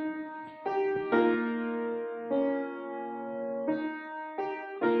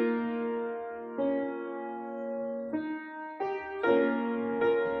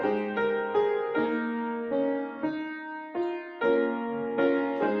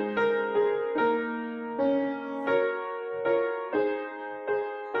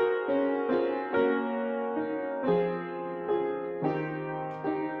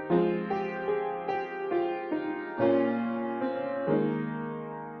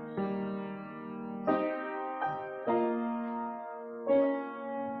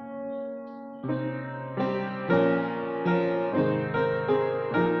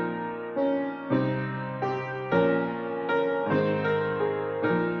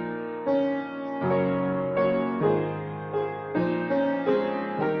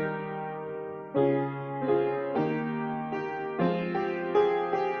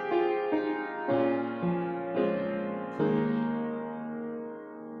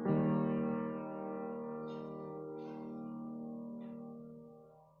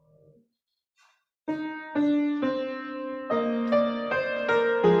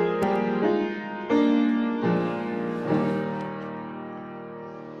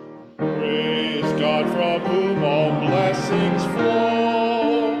 Praise God from whom all blessings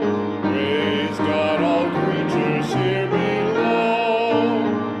flow. Praise God, all creatures here below.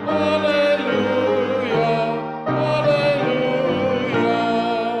 Hallelujah, hallelujah.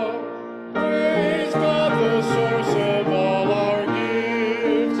 Praise God, the source of all our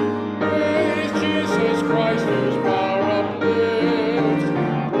gifts. Praise Jesus Christ, whose power uplifts.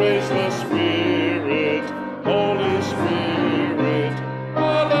 Praise the Spirit, Holy Spirit.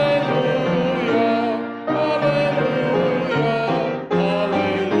 Hallelujah, hallelujah,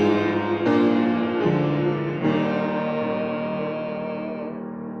 hallelujah.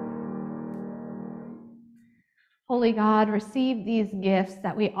 Holy God, receive these gifts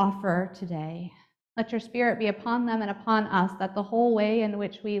that we offer today. Let your Spirit be upon them and upon us, that the whole way in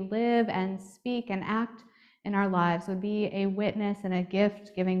which we live and speak and act in our lives would be a witness and a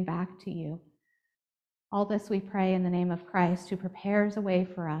gift giving back to you. All this we pray in the name of Christ, who prepares a way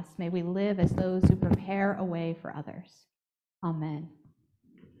for us. May we live as those who prepare a way for others. Amen.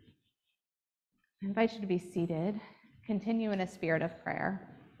 I invite you to be seated. Continue in a spirit of prayer.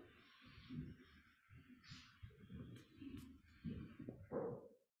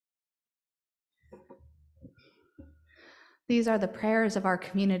 These are the prayers of our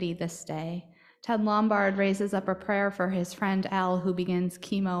community this day. Ted Lombard raises up a prayer for his friend Al, who begins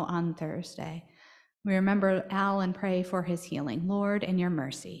chemo on Thursday. We remember Al and pray for his healing. Lord, in your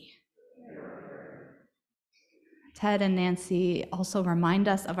mercy. Ted and Nancy also remind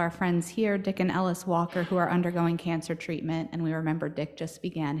us of our friends here, Dick and Ellis Walker, who are undergoing cancer treatment, and we remember Dick just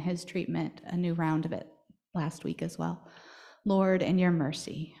began his treatment, a new round of it last week as well. Lord, in your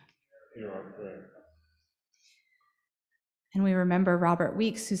mercy. Hear our prayer. And we remember Robert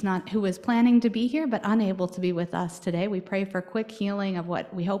Weeks, who was planning to be here but unable to be with us today. We pray for quick healing of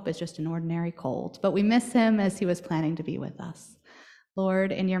what we hope is just an ordinary cold, but we miss him as he was planning to be with us.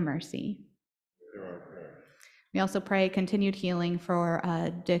 Lord, in your mercy. Hear our prayer. We also pray continued healing for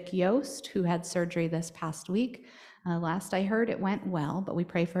Dick Yost, who had surgery this past week. Last I heard, it went well, but we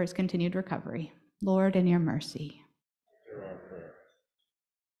pray for his continued recovery. Lord, in your mercy. Hear our prayer.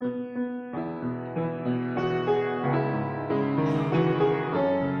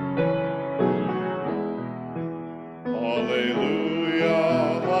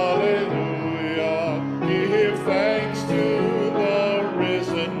 Hallelujah, hallelujah, give thanks to the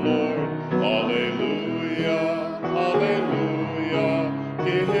risen Lord. Hallelujah, hallelujah,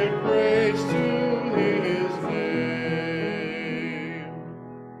 give praise to his name.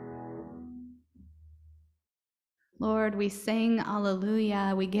 Lord, we sing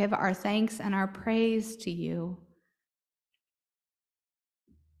Alleluia. We give our thanks and our praise to you.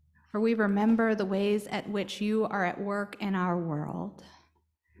 For we remember the ways at which you are at work in our world.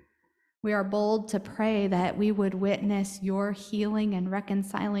 We are bold to pray that we would witness your healing and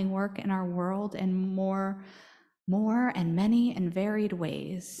reconciling work in our world in more and many and varied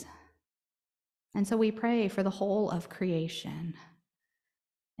ways. And so we pray for the whole of creation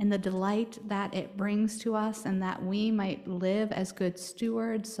and the delight that it brings to us, and that we might live as good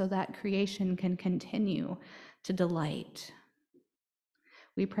stewards so that creation can continue to delight.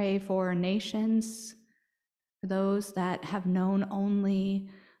 We pray for nations, for those that have known only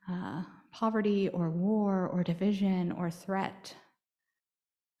poverty or war or division or threat,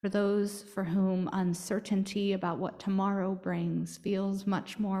 for those for whom uncertainty about what tomorrow brings feels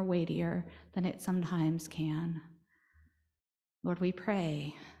much more weightier than it sometimes can. Lord, we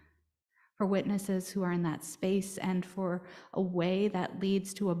pray for witnesses who are in that space and for a way that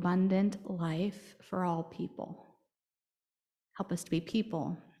leads to abundant life for all people. Help us to be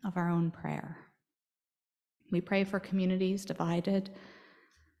people of our own prayer. We pray for communities divided.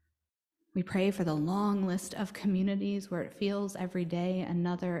 We pray for the long list of communities where it feels every day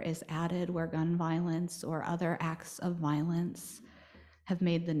another is added, where gun violence or other acts of violence have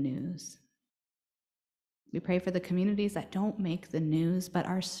made the news. We pray for the communities that don't make the news but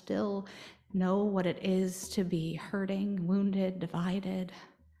are still know what it is to be hurting, wounded, divided.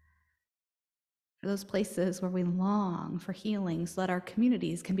 For those places where we long for healing, so that our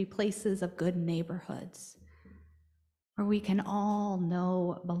communities can be places of good neighborhoods, where we can all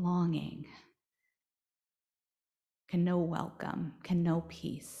know belonging, can know welcome, can know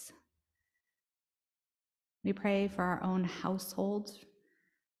peace. We pray for our own households,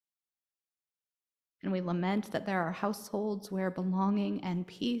 and we lament that there are households where belonging and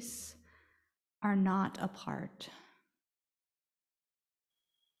peace are not a part.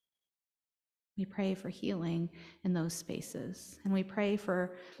 We pray for healing in those spaces, and we pray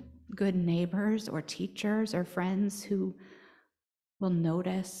for good neighbors or teachers or friends who will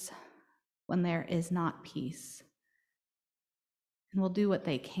notice when there is not peace and will do what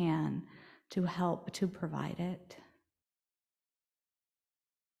they can to help to provide it.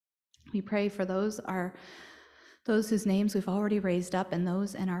 We pray for those whose names we've already raised up and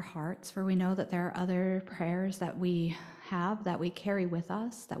those in our hearts, for we know that there are other prayers that we have, that we carry with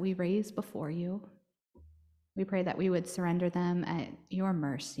us, that we raise before you. We pray that we would surrender them at your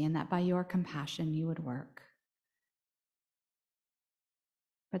mercy and that by your compassion you would work.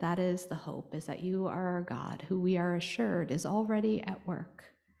 For that is the hope, is that you are our God, who we are assured is already at work,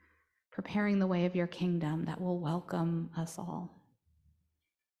 preparing the way of your kingdom that will welcome us all.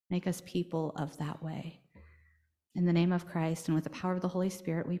 Make us people of that way. In the name of Christ and with the power of the Holy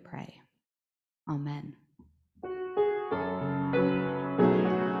Spirit we pray. Amen.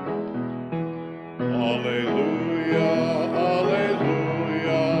 Alleluia,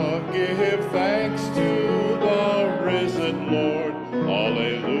 alleluia, give thanks to the risen Lord.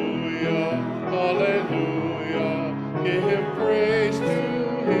 Alleluia, alleluia, give praise to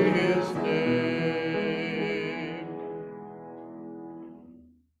his name.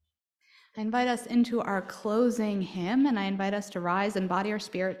 I invite us into our closing hymn, and I invite us to rise in body or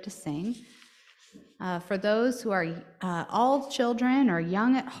spirit to sing. For those who are all children or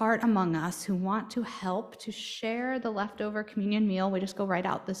young at heart among us who want to help to share the leftover communion meal, we just go right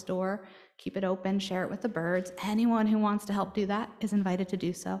out this door, keep it open, share it with the birds. Anyone who wants to help do that is invited to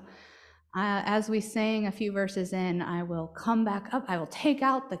do so. As we sing a few verses in, I will come back up, I will take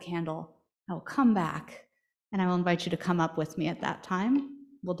out the candle, I will come back, and I will invite you to come up with me at that time.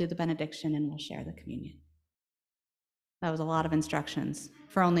 We'll do the benediction and we'll share the communion. That was a lot of instructions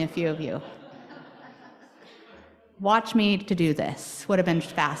for only a few of you. Watch me to do this would have been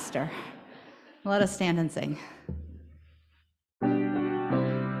faster. Let us stand and sing.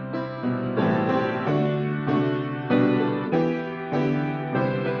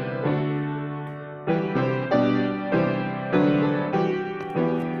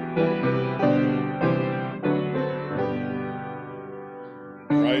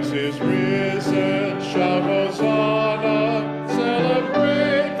 Christ is risen, shout Hosanna,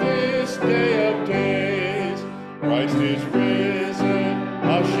 celebrate this day of days. Christ is risen,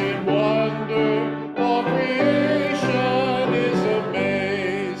 hush in wonder, all creation is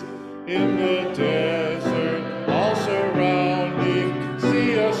amazed. In the desert, all surrounding,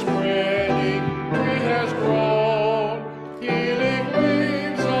 see a spreading, tree has grown, healing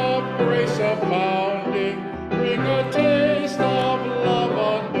waves of grace abounding, bring a taste of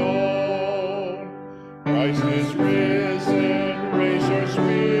love unknown. Christ is risen, raise your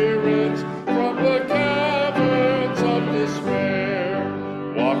spirits from the caverns of despair.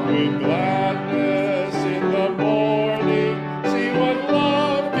 Walk with gladness in the morning, see what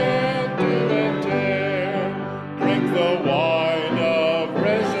love can do and dare. Drink the wine of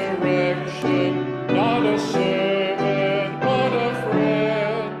resurrection, not a servant but a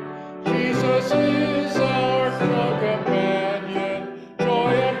friend. Jesus is our true companion,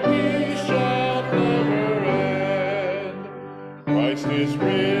 joy and peace shall never end. Christ is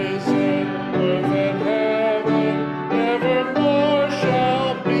risen, earth and heaven evermore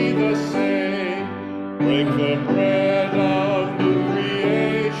shall be the same. Break the bread of new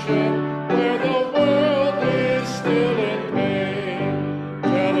creation, where the world is still in pain.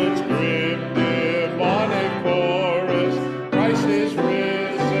 Tell its grim demonic chorus, Christ is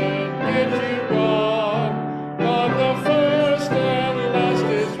risen, get you gone. God the first and last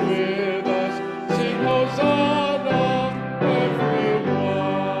is with us, sing Hosanna, everyone.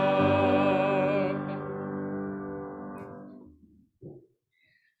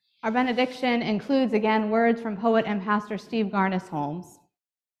 Our benediction includes, again, words from poet and pastor Steve Garnis Holmes.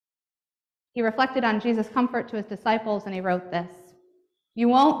 He reflected on Jesus' comfort to his disciples, and he wrote this: "You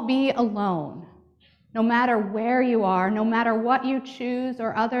won't be alone. No matter where you are, no matter what you choose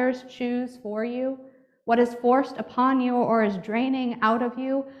or others choose for you, what is forced upon you or is draining out of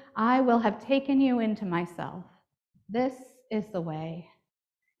you, I will have taken you into myself. This is the way.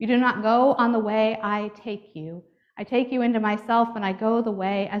 You do not go on the way I take you. I take you into myself, and I go the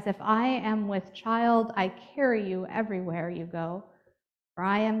way as if I am with child. I carry you everywhere you go, for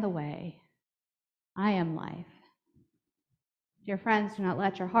I am the way. I am life." Dear friends, do not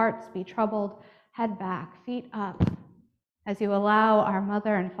let your hearts be troubled. Head back, feet up, as you allow our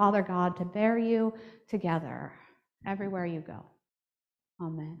Mother and Father God to bear you together everywhere you go.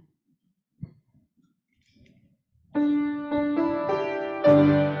 Amen.